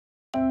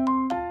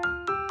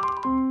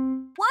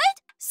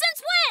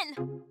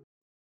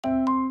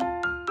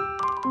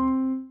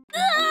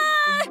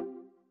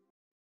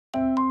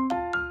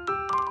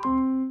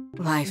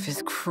life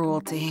is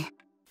cruelty.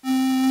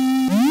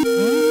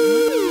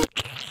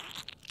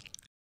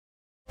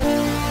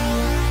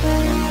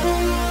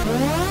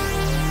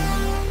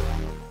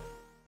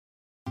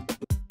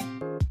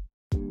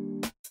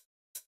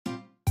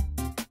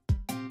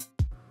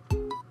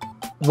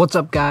 What's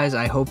up, guys?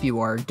 I hope you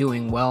are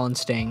doing well and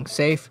staying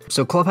safe.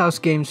 So Clubhouse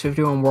Games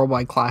 51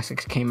 Worldwide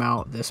Classics came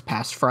out this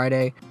past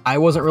Friday. I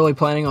wasn't really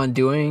planning on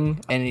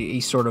doing any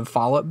sort of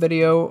follow-up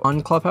video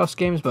on Clubhouse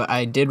Games, but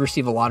I did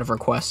receive a lot of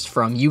requests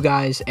from you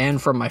guys and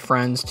from my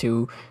friends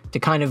to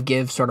kind of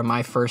give sort of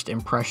my first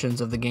impressions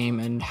of the game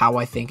and how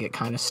I think it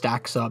kind of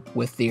stacks up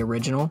with the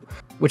original,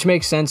 which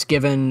makes sense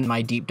given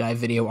my deep dive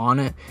video on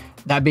it.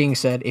 That being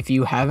said, if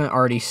you haven't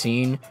already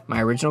seen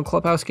my original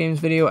Clubhouse Games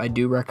video, I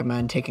do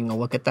recommend taking a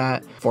look at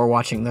that before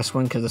watching this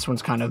one, because this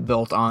one's kind of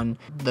built on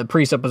the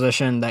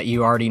presupposition that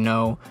you already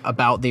know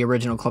about the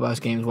original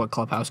Clubhouse Games, what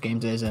Clubhouse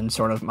Games is, and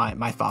sort of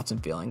my thoughts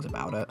and feelings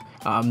about it.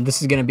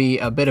 This is going to be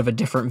a bit of a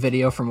different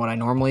video from what I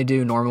normally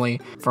do. Normally,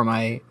 for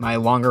my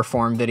longer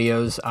form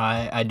videos,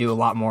 I do a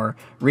lot more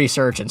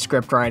research and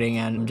script writing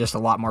and just a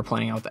lot more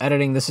planning out with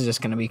editing. This is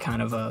just going to be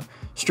kind of a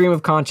stream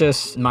of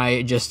conscious,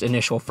 my just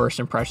initial first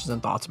impressions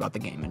and thoughts about the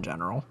game in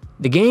general.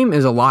 The game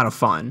is a lot of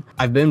fun.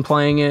 I've been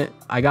playing it.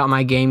 I got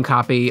my game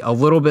copy a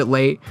little bit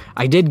late.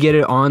 I did get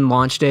it on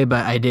launch day,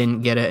 but I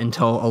didn't get it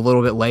until a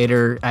little bit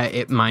later.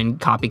 My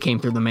copy came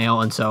through the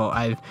mail, and so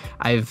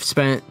I've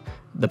spent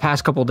the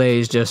past couple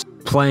days just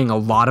playing a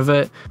lot of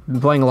it.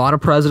 Been playing a lot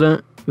of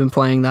President. Been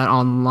playing that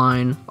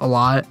online a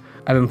lot.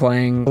 I've been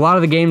playing a lot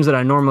of the games that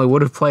I normally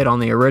would have played on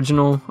the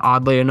original,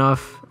 oddly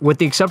enough, with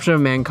the exception of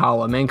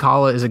Mancala.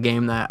 Mancala is a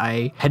game that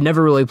I had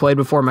never really played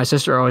before. My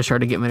sister always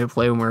tried to get me to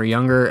play when we were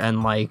younger, and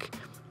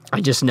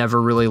I just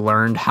never really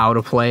learned how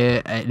to play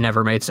it. It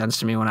never made sense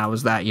to me when I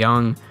was that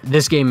young.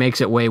 This game makes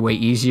it way, way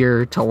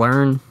easier to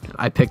learn.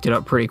 I picked it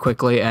up pretty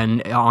quickly,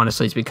 and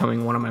honestly, it's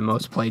becoming one of my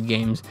most played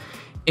games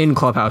in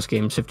Clubhouse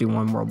Games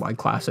 51 Worldwide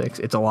Classics.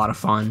 It's a lot of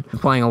fun. I'm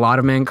playing a lot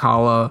of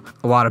Mancala,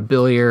 a lot of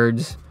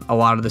billiards, a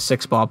lot of the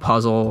 6-ball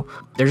puzzle.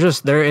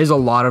 There is a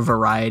lot of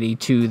variety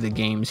to the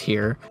games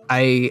here.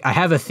 I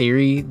have a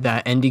theory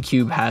that ND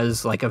Cube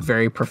has like a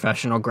very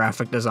professional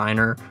graphic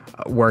designer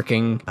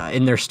working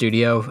in their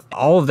studio.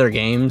 All of their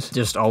games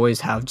just always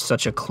have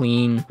such a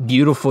clean,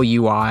 beautiful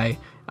UI.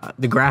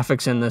 The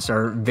graphics in this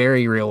are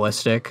very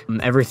realistic.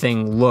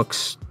 Everything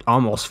looks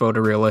almost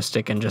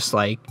photorealistic and just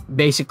like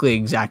basically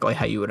exactly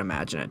how you would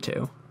imagine it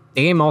to.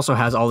 The game also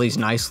has all these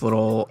nice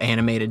little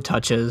animated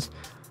touches.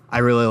 I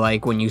really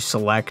like when you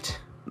select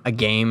a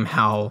game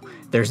how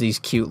there's these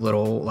cute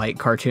little like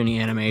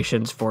cartoony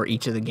animations for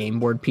each of the game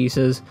board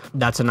pieces.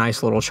 That's a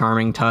nice little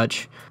charming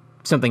touch.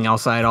 Something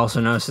else I'd also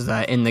noticed is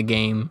that in the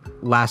game,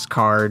 last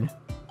card,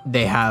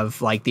 they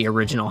have like the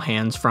original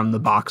hands from the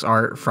box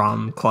art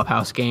from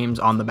Clubhouse Games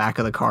on the back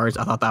of the cards.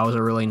 I thought that was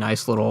a really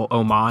nice little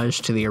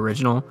homage to the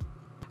original.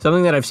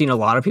 Something that I've seen a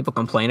lot of people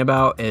complain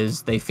about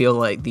is they feel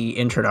like the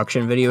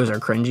introduction videos are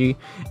cringy,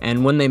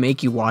 and when they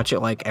make you watch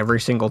it like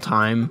every single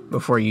time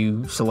before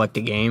you select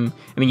a game,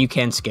 I mean, you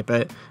can skip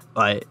it,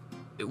 but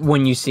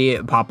when you see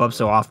it pop up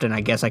so often,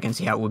 I guess I can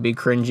see how it would be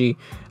cringy.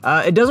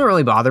 It doesn't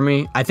really bother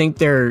me. I think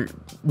they're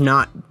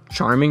not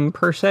charming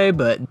per se,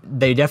 but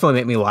they definitely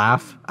make me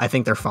laugh. I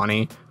think they're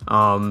funny.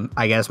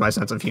 I guess my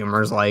sense of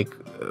humor is like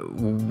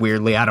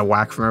weirdly out of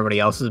whack from everybody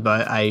else's,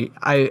 but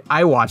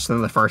I watch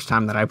them the first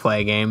time that I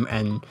play a game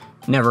and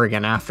never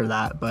again after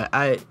that. But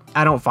I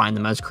don't find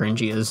them as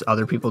cringy as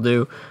other people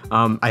do.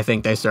 I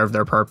think they serve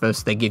their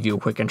purpose. They give you a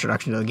quick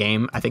introduction to the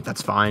game. I think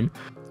that's fine.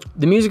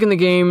 The music in the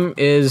game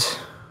is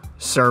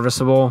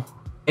serviceable.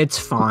 It's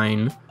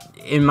fine.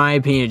 In my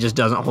opinion, it just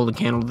doesn't hold a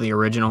candle to the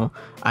original.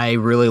 I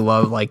really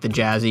love like the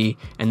jazzy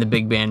and the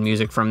big band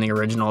music from the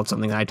original. It's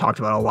something that I talked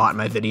about a lot in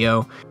my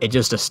video. It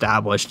just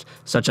established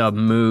such a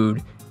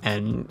mood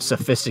and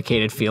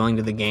sophisticated feeling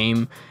to the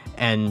game.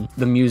 And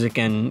the music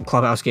in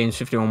Clubhouse Games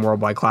 51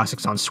 Worldwide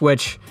Classics on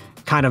Switch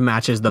kind of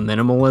matches the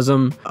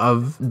minimalism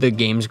of the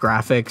game's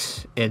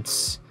graphics.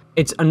 It's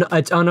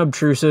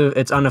unobtrusive,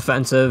 it's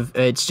unoffensive,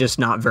 it's just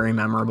not very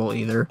memorable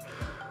either.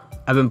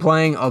 I've been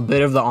playing a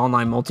bit of the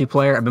online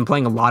multiplayer. I've been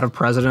playing a lot of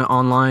President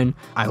online.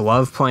 I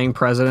love playing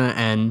President,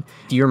 and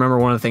do you remember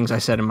one of the things I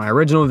said in my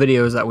original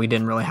video is that we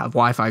didn't really have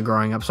Wi-Fi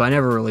growing up, so I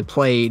never really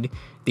played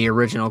the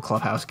original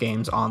Clubhouse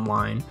Games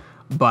online,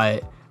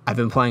 but I've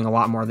been playing a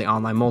lot more of the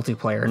online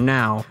multiplayer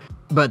now.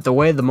 But the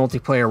way the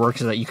multiplayer works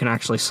is that you can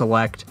actually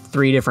select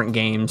 3 different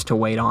games to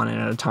wait on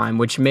at a time,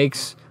 which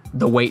makes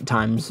the wait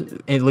times,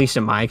 at least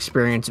in my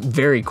experience,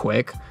 very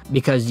quick,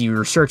 because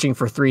you're searching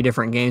for 3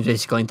 different games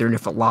basically in 3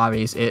 different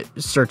lobbies. It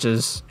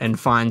searches and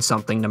finds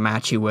something to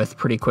match you with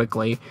pretty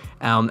quickly.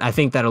 I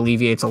think that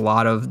alleviates a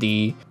lot of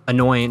the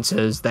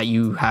annoyances that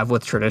you have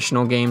with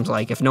traditional games.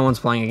 Like if no one's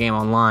playing a game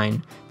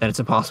online, then it's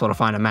impossible to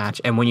find a match.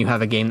 And when you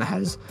have a game that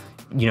has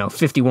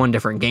 51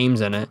 different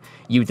games in it,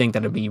 you'd think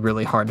that it'd be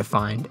really hard to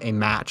find a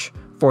match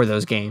for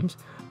those games.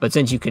 But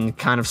since you can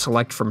kind of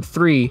select from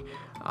 3,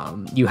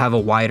 you have a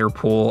wider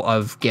pool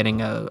of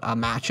getting a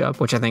matchup,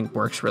 which I think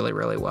works really,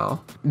 really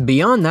well.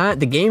 Beyond that,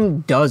 the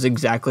game does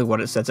exactly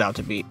what it sets out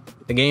to be.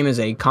 The game is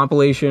a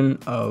compilation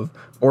of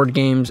board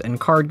games and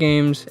card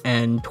games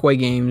and toy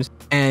games,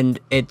 and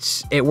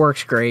it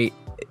works great.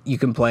 You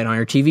can play it on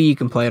your TV, you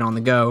can play it on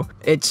the go.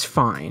 It's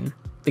fine.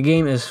 The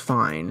game is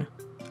fine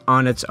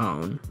on its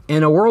own.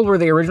 In a world where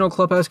the original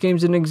Clubhouse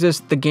Games didn't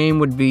exist, the game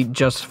would be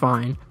just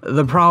fine.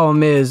 The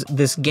problem is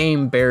this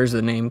game bears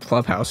the name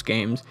Clubhouse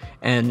Games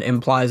and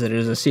implies that it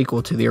is a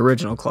sequel to the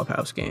original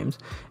Clubhouse Games.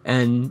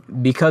 And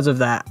because of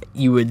that,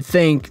 you would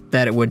think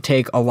that it would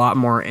take a lot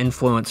more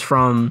influence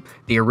from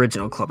the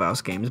original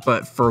Clubhouse Games,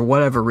 but for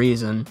whatever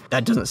reason,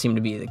 that doesn't seem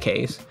to be the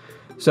case.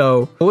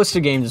 So the list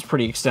of games is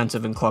pretty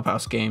extensive in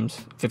Clubhouse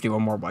Games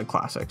 51 Worldwide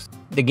Classics.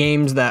 The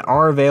games that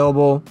are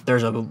available,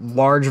 there's a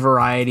large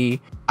variety.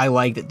 I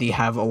like that they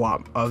have a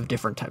lot of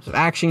different types of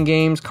action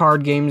games,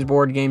 card games,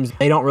 board games.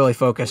 They don't really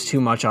focus too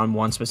much on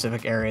one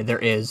specific area. There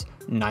is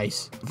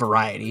nice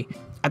variety.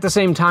 At the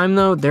same time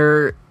though,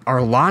 there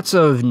are lots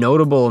of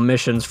notable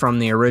omissions from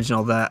the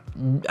original that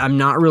I'm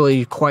not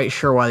really quite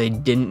sure why they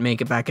didn't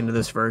make it back into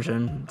this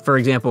version. For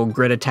example,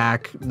 Grid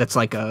Attack, that's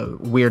like a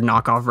weird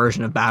knockoff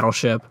version of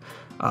Battleship.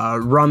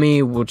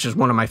 Rummy, which is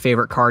one of my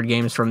favorite card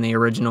games from the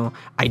original.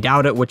 I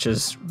Doubt It, which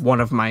is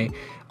one of my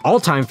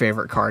all-time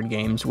favorite card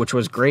games, which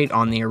was great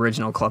on the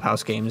original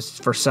Clubhouse Games.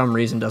 For some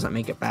reason, doesn't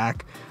make it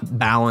back.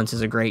 Balance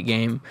is a great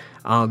game.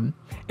 And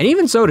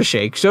even Soda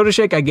Shake. Soda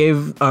Shake I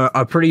gave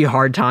a pretty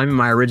hard time in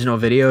my original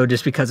video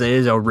just because it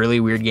is a really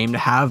weird game to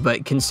have,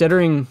 but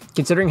considering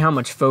how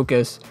much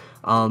focus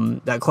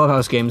that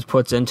Clubhouse Games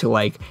puts into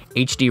like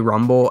HD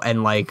Rumble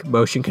and like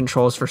motion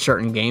controls for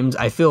certain games,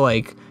 I feel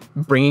like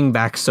bringing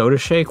back Soda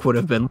Shake would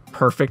have been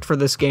perfect for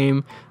this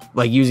game.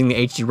 Like using the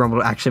HD Rumble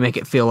to actually make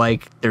it feel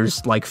like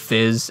there's like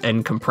fizz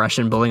and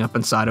compression building up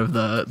inside of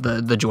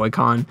the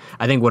Joy-Con,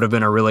 I think would have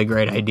been a really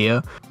great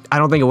idea. I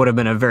don't think it would have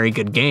been a very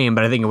good game,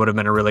 but I think it would have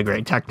been a really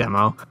great tech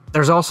demo.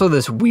 There's also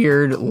this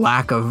weird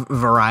lack of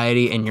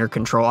variety in your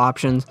control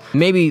options.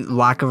 Maybe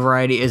lack of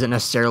variety isn't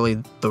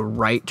necessarily the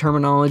right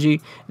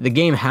terminology. The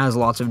game has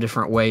lots of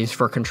different ways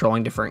for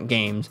controlling different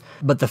games,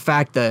 but the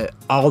fact that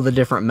all the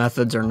different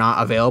methods are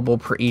not available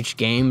for each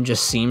game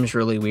just seems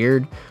really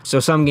weird. So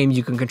some games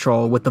you can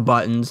control with the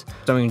buttons,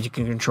 some games you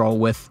can control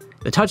with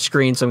the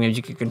touchscreen, some games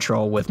you can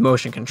control with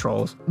motion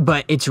controls,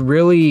 but it's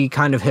really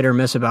kind of hit or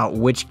miss about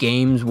which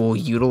games will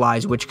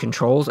utilize which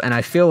controls, and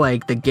I feel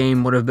like the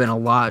game would have been a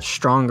lot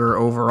stronger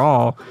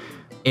overall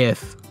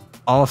if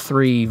all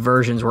three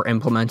versions were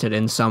implemented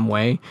in some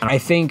way. I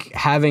think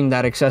having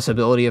that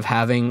accessibility of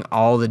having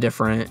all the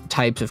different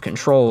types of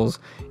controls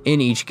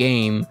in each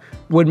game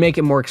would make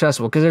it more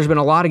accessible, because there's been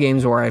a lot of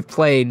games where I've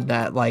played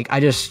that like I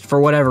just,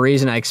 for whatever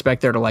reason, I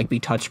expect there to like be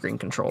touchscreen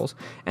controls,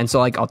 and so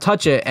like I'll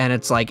touch it and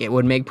it's like it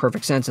would make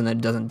perfect sense and then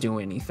it doesn't do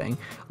anything.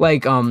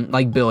 Like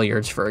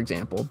billiards, for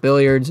example.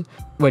 Billiards,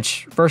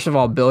 which first of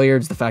all,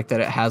 billiards, the fact that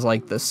it has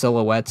like the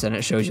silhouettes and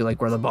it shows you like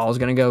where the ball is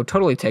going to go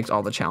totally takes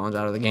all the challenge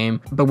out of the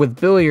game. But with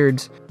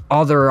billiards,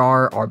 all there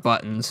are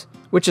buttons,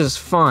 which is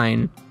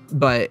fine,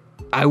 but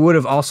I would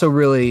have also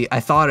I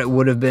thought it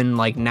would have been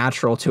like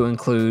natural to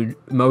include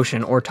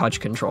motion or touch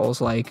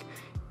controls. Like,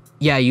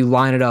 yeah, you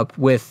line it up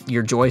with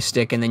your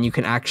joystick and then you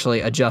can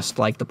actually adjust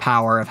like the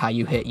power of how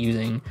you hit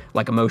using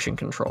like a motion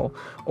control,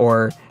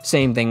 or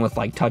same thing with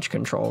like touch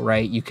control,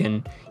 right? You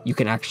can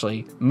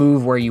actually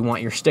move where you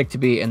want your stick to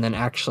be and then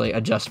actually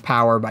adjust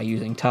power by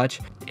using touch.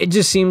 It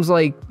just seems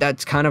like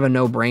that's kind of a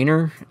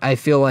no-brainer. I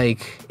feel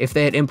like if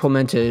they had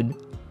implemented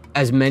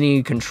as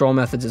many control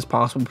methods as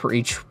possible for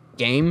each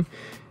game,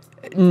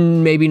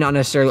 maybe not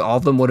necessarily all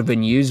of them would have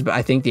been used, but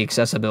I think the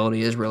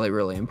accessibility is really,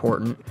 really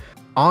important.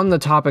 On the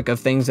topic of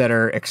things that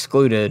are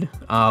excluded,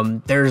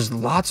 there's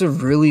lots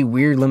of really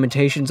weird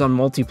limitations on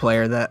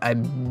multiplayer that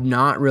I'm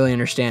not really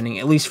understanding,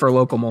 at least for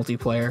local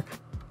multiplayer.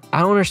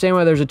 I don't understand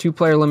why there's a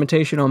 2-player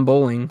limitation on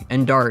bowling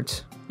and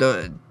darts.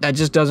 That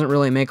just doesn't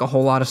really make a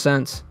whole lot of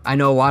sense. I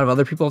know a lot of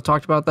other people have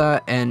talked about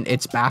that, and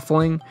it's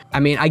baffling. I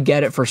mean, I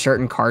get it for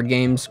certain card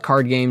games.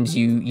 Card games,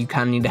 you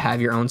kind of need to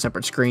have your own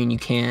separate screen. You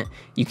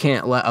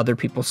can't let other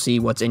people see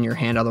what's in your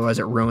hand, otherwise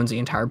it ruins the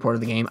entire part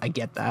of the game. I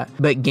get that.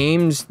 But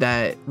games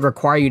that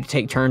require you to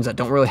take turns that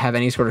don't really have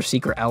any sort of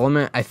secret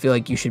element, I feel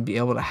like you should be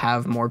able to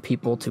have more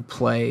people to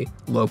play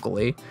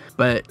locally,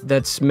 but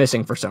that's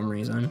missing for some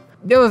reason.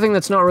 The other thing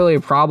that's not really a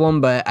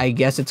problem, but I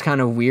guess it's kind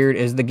of weird,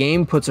 is the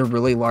game puts a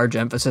really large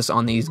emphasis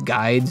on these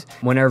guides.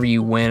 Whenever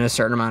you win a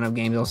certain amount of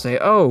games, they'll say,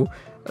 oh,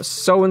 a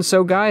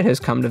so-and-so guide has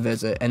come to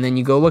visit. And then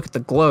you go look at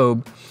the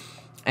globe,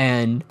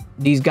 and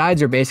these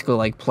guides are basically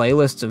like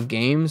playlists of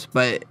games,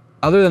 but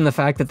other than the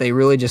fact that they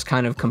really just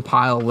kind of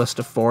compile a list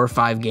of 4 or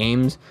 5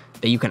 games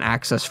that you can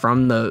access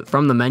from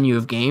the menu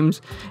of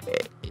games,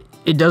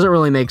 it doesn't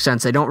really make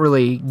sense. They don't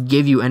really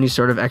give you any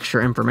sort of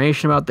extra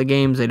information about the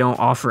games. They don't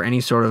offer any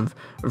sort of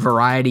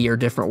variety or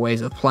different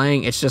ways of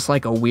playing. It's just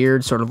like a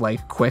weird sort of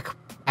like quick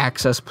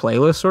access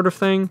playlist sort of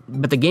thing.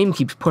 But the game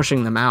keeps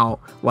pushing them out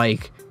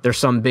like there's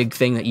some big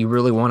thing that you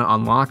really want to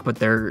unlock, but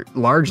they're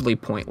largely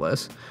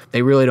pointless.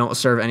 They really don't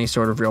serve any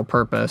sort of real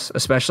purpose,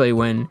 especially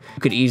when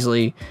you could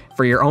easily,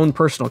 for your own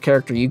personal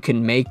character, you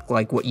can make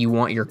like what you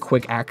want your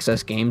quick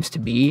access games to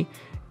be,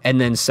 and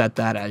then set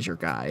that as your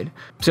guide.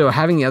 So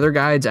having the other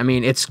guides, I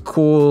mean, it's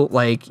cool.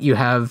 Like, you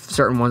have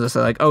certain ones that say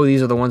like, oh,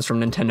 these are the ones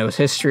from Nintendo's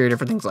history or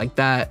different things like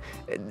that.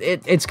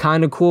 It's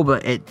kind of cool,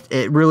 but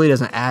it really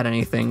doesn't add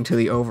anything to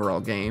the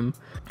overall game.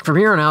 From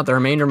here on out, the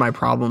remainder of my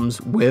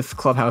problems with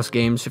Clubhouse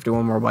Games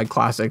 51 Worldwide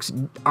Classics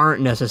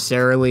aren't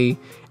necessarily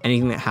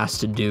anything that has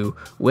to do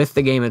with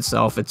the game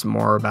itself. It's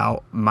more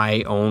about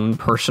my own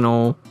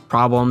personal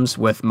problems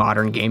with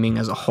modern gaming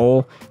as a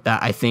whole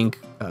that I think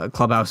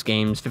Clubhouse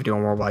Games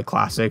 51 Worldwide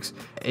Classics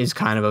is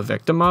kind of a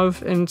victim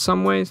of in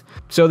some ways.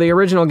 So the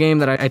original game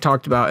that I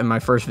talked about in my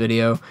first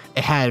video,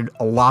 it had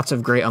lots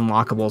of great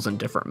unlockables in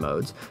different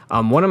modes.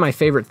 One of my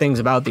favorite things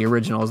about the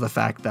original is the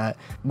fact that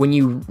when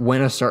you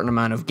win a certain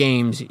amount of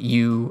games,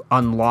 you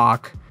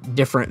unlock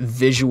different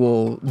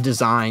visual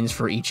designs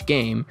for each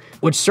game,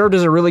 which served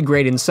as a really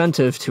great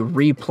incentive to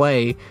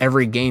replay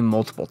every game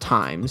multiple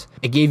times.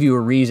 It gave you a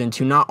reason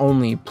to not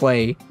only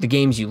play the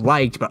games you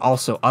liked, but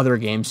also other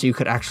games, so you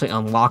could actually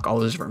unlock all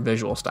those different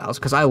visual styles,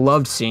 because I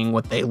loved seeing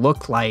what they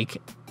looked like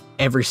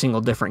every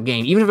single different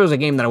game, even if it was a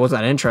game that I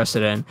wasn't that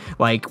interested in.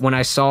 Like, when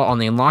I saw on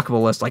the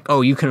unlockable list, like, oh,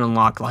 you can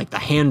unlock like the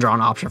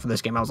hand-drawn option for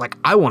this game, I was like,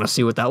 I want to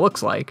see what that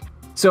looks like.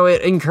 So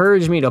it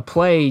encouraged me to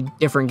play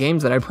different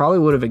games that I probably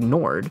would have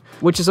ignored,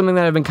 which is something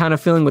that I've been kind of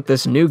feeling with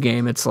this new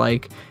game. It's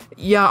like,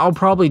 yeah, I'll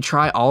probably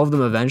try all of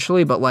them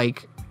eventually, but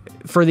like,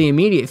 for the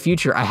immediate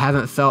future, I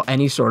haven't felt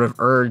any sort of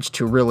urge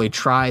to really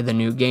try the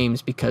new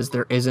games because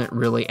there isn't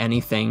really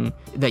anything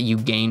that you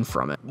gain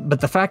from it.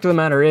 But the fact of the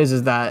matter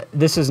is that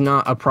this is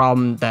not a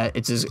problem that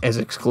it's as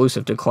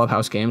exclusive to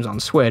Clubhouse Games on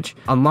Switch.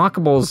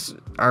 Unlockables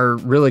are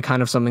really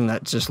kind of something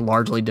that's just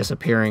largely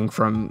disappearing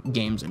from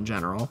games in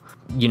general.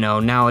 You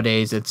know,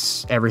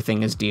 nowadays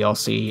everything is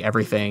DLC,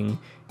 everything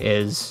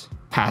is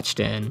patched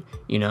in,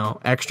 you know,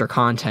 extra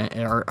content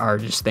are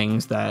just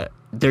things that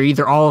they're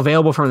either all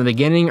available from the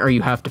beginning, or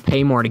you have to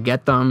pay more to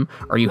get them,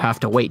 or you have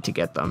to wait to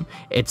get them.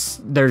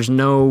 There's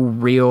no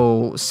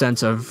real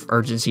sense of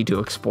urgency to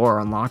explore or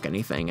unlock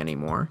anything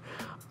anymore.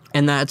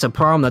 And that's a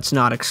problem that's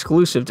not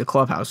exclusive to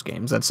Clubhouse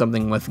Games. That's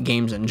something with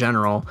games in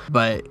general,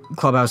 but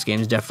Clubhouse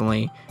Games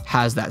definitely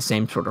has that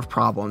same sort of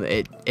problem.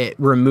 It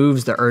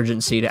removes the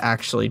urgency to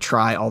actually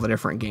try all the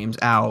different games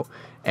out.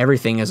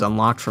 Everything is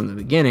unlocked from the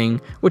beginning,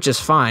 which is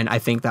fine. I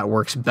think that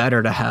works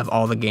better to have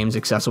all the games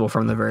accessible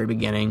from the very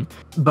beginning,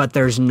 but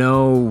there's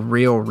no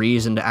real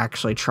reason to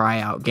actually try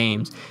out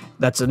games.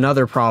 That's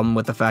another problem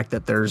with the fact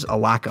that there's a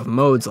lack of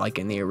modes like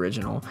in the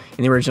original.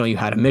 In the original, you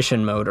had a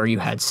mission mode or you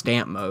had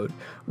stamp mode,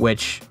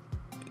 which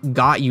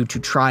got you to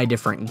try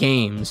different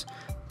games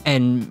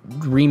and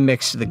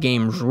remixed the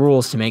game's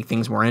rules to make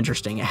things more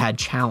interesting. It had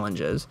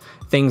challenges,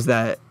 things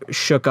that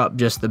shook up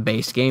just the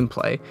base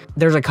gameplay.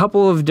 There's a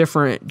couple of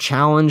different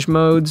challenge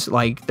modes,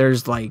 like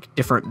there's like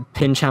different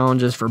pin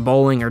challenges for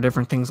bowling or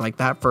different things like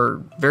that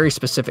for very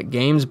specific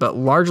games, but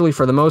largely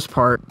for the most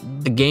part,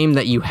 the game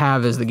that you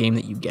have is the game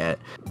that you get.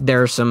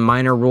 There are some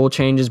minor rule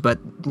changes, but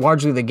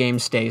largely the game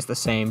stays the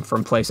same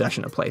from play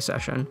session to play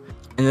session.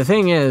 And the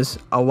thing is,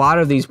 a lot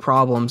of these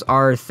problems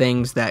are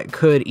things that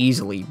could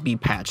easily be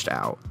patched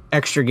out.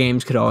 Extra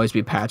games could always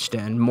be patched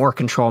in. More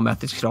control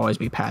methods could always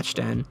be patched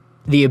in.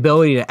 The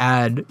ability to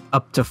add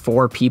up to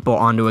 4 people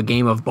onto a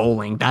game of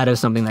bowling, that is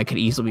something that could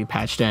easily be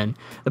patched in.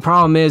 The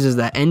problem is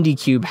that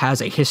NDCube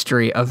has a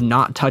history of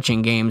not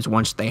touching games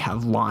once they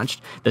have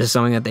launched. This is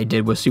something that they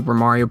did with Super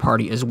Mario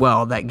Party as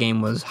well. That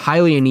game was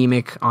highly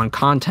anemic on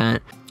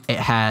content. It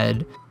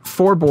had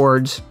 4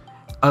 boards,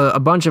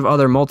 a bunch of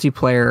other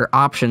multiplayer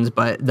options,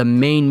 but the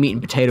main meat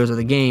and potatoes of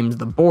the games,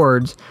 the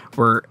boards,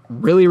 were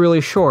really,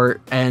 really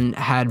short and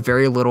had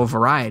very little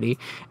variety.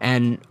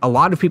 And a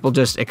lot of people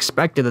just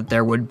expected that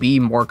there would be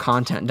more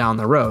content down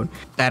the road.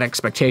 That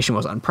expectation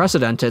was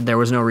unprecedented. There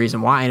was no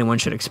reason why anyone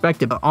should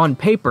expect it, but on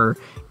paper,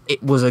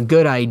 it was a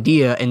good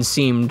idea and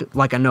seemed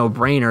like a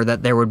no-brainer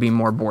that there would be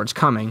more boards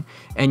coming.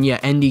 And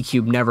yet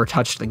NDCube never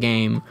touched the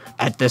game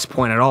at this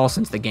point at all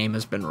since the game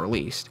has been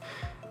released.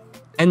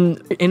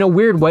 And in a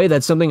weird way,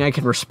 that's something I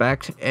can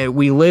respect.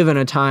 We live in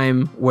a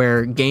time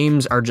where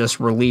games are just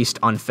released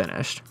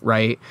unfinished,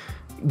 right?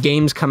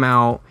 Games come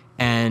out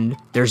and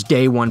there's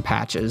day one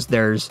patches,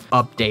 there's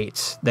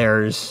updates,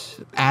 there's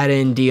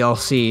add-in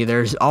DLC,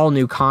 there's all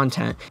new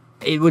content.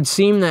 It would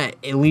seem that,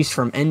 at least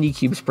from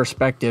NDCube's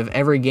perspective,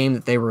 every game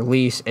that they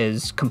release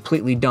is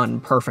completely done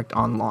perfect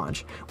on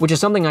launch, which is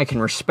something I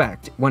can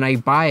respect. When I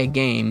buy a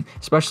game,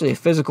 especially a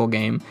physical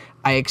game,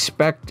 I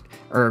expect,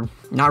 or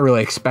not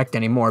really expect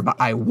anymore, but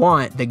I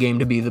want the game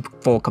to be the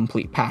full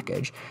complete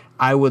package.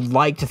 I would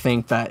like to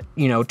think that,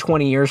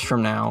 20 years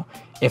from now,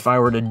 if I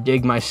were to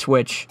dig my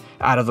Switch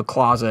out of the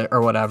closet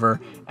or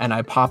whatever, and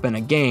I pop in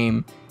a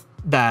game,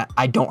 that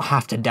I don't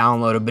have to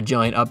download a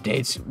bajillion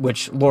updates,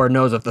 which Lord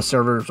knows if the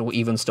servers will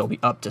even still be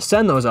up to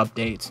send those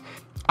updates.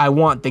 I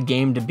want the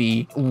game to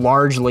be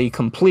largely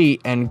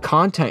complete and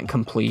content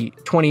complete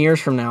 20 years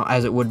from now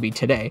as it would be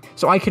today.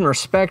 So I can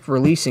respect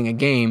releasing a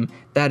game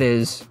that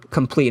is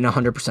complete and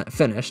 100%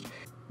 finished,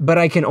 but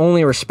I can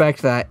only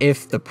respect that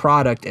if the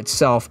product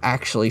itself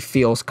actually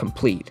feels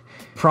complete.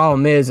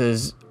 Problem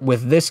is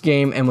with this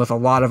game and with a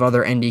lot of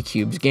other Indie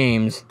Cubes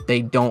games,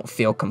 they don't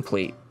feel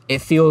complete. It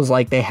feels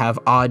like they have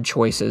odd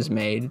choices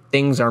made.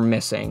 Things are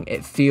missing.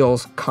 It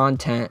feels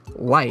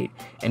content light.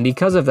 And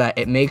because of that,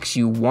 it makes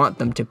you want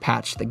them to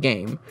patch the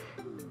game.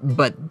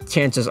 But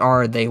chances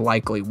are they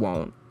likely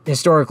won't.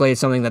 Historically,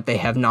 it's something that they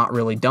have not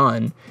really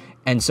done.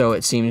 And so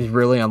it seems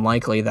really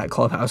unlikely that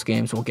Clubhouse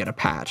Games will get a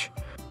patch.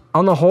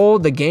 On the whole,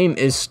 the game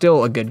is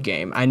still a good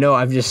game. I know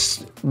I've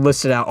just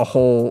listed out a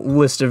whole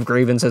list of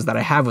grievances that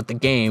I have with the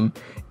game.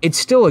 It's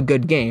still a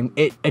good game.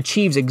 It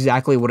achieves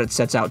exactly what it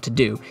sets out to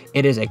do.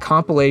 It is a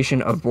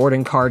compilation of board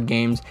and card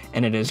games,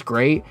 and it is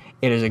great.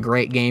 It is a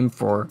great game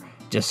for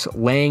just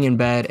laying in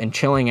bed and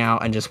chilling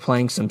out and just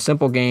playing some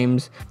simple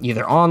games,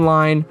 either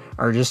online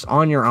or just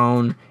on your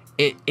own.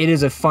 It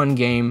is a fun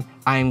game.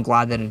 I am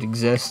glad that it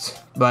exists,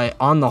 but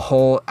on the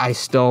whole, I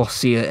still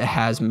see it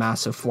has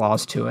massive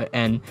flaws to it.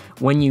 And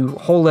when you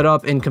hold it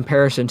up in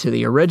comparison to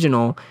the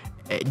original,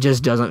 it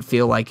just doesn't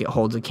feel like it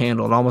holds a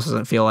candle. It almost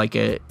doesn't feel like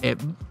it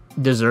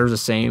deserves the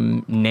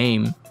same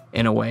name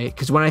in a way.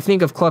 Because when I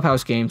think of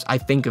Clubhouse Games, I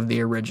think of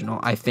the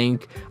original. I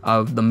think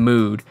of the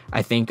mood.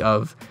 I think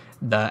of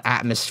the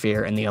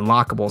atmosphere and the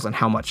unlockables and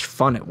how much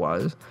fun it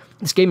was.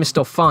 This game is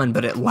still fun,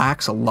 but it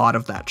lacks a lot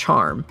of that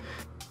charm.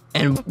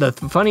 And the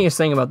funniest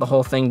thing about the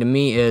whole thing to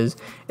me is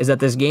that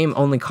this game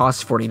only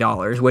costs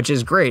 $40, which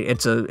is great.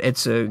 It's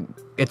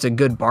a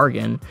good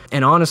bargain.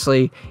 And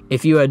honestly,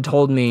 if you had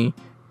told me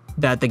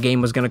that the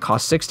game was going to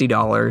cost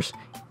 $60,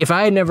 if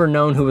I had never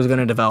known who was going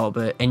to develop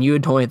it, and you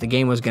had told me that the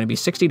game was going to be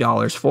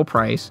 $60 full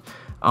price,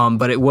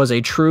 but it was a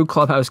true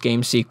Clubhouse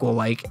Games sequel,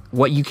 like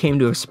what you came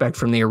to expect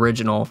from the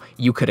original,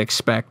 you could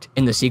expect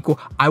in the sequel,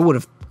 I would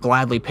have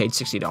gladly paid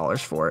 $60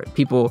 for it.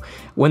 People,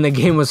 when the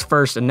game was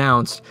first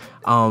announced,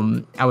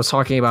 I was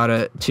talking about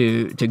it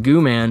to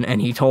Goo Man,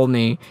 and he told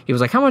me, he was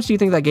like, how much do you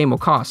think that game will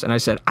cost? And I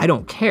said, I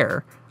don't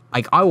care.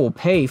 Like, I will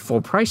pay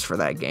full price for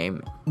that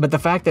game. But the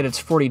fact that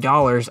it's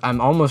 $40, I'm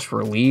almost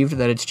relieved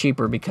that it's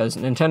cheaper, because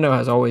Nintendo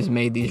has always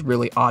made these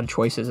really odd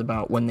choices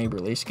about when they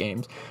release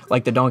games.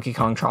 Like the Donkey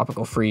Kong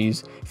Tropical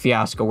Freeze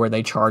fiasco, where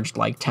they charged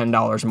like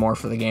 $10 more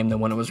for the game than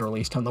when it was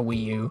released on the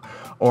Wii U.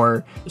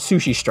 Or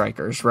Sushi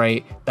Strikers,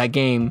 right? That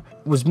game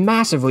was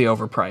massively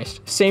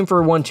overpriced. Same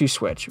for 1-2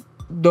 Switch.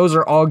 Those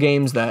are all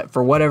games that,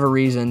 for whatever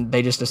reason,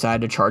 they just decided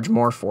to charge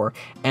more for.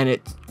 And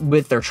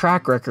with their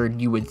track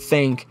record, you would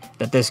think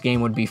that this game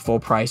would be full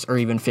price or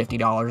even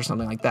 $50 or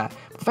something like that.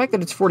 The fact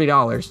that it's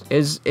 $40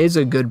 is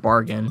a good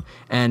bargain.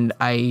 And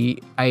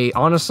I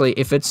honestly,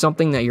 if it's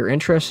something that you're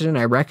interested in,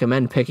 I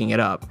recommend picking it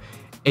up.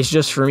 It's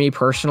just, for me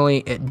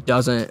personally, it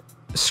doesn't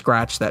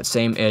scratch that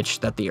same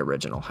itch that the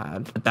original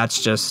had. That's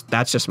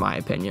just my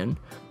opinion.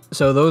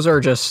 So those are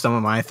just some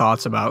of my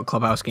thoughts about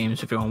Clubhouse Games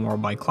 51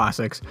 Worldwide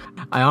Classics.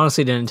 I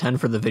honestly didn't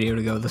intend for the video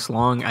to go this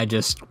long. I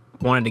just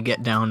wanted to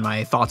get down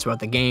my thoughts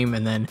about the game,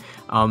 and then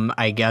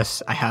I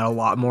guess I had a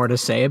lot more to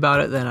say about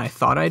it than I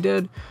thought I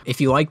did.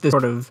 If you like this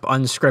sort of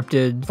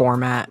unscripted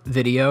format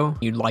video,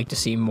 you'd like to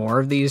see more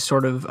of these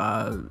sort of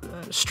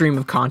stream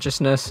of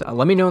consciousness,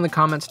 let me know in the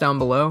comments down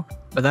below.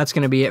 But that's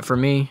going to be it for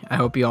me. I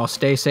hope you all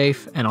stay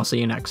safe, and I'll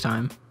see you next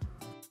time.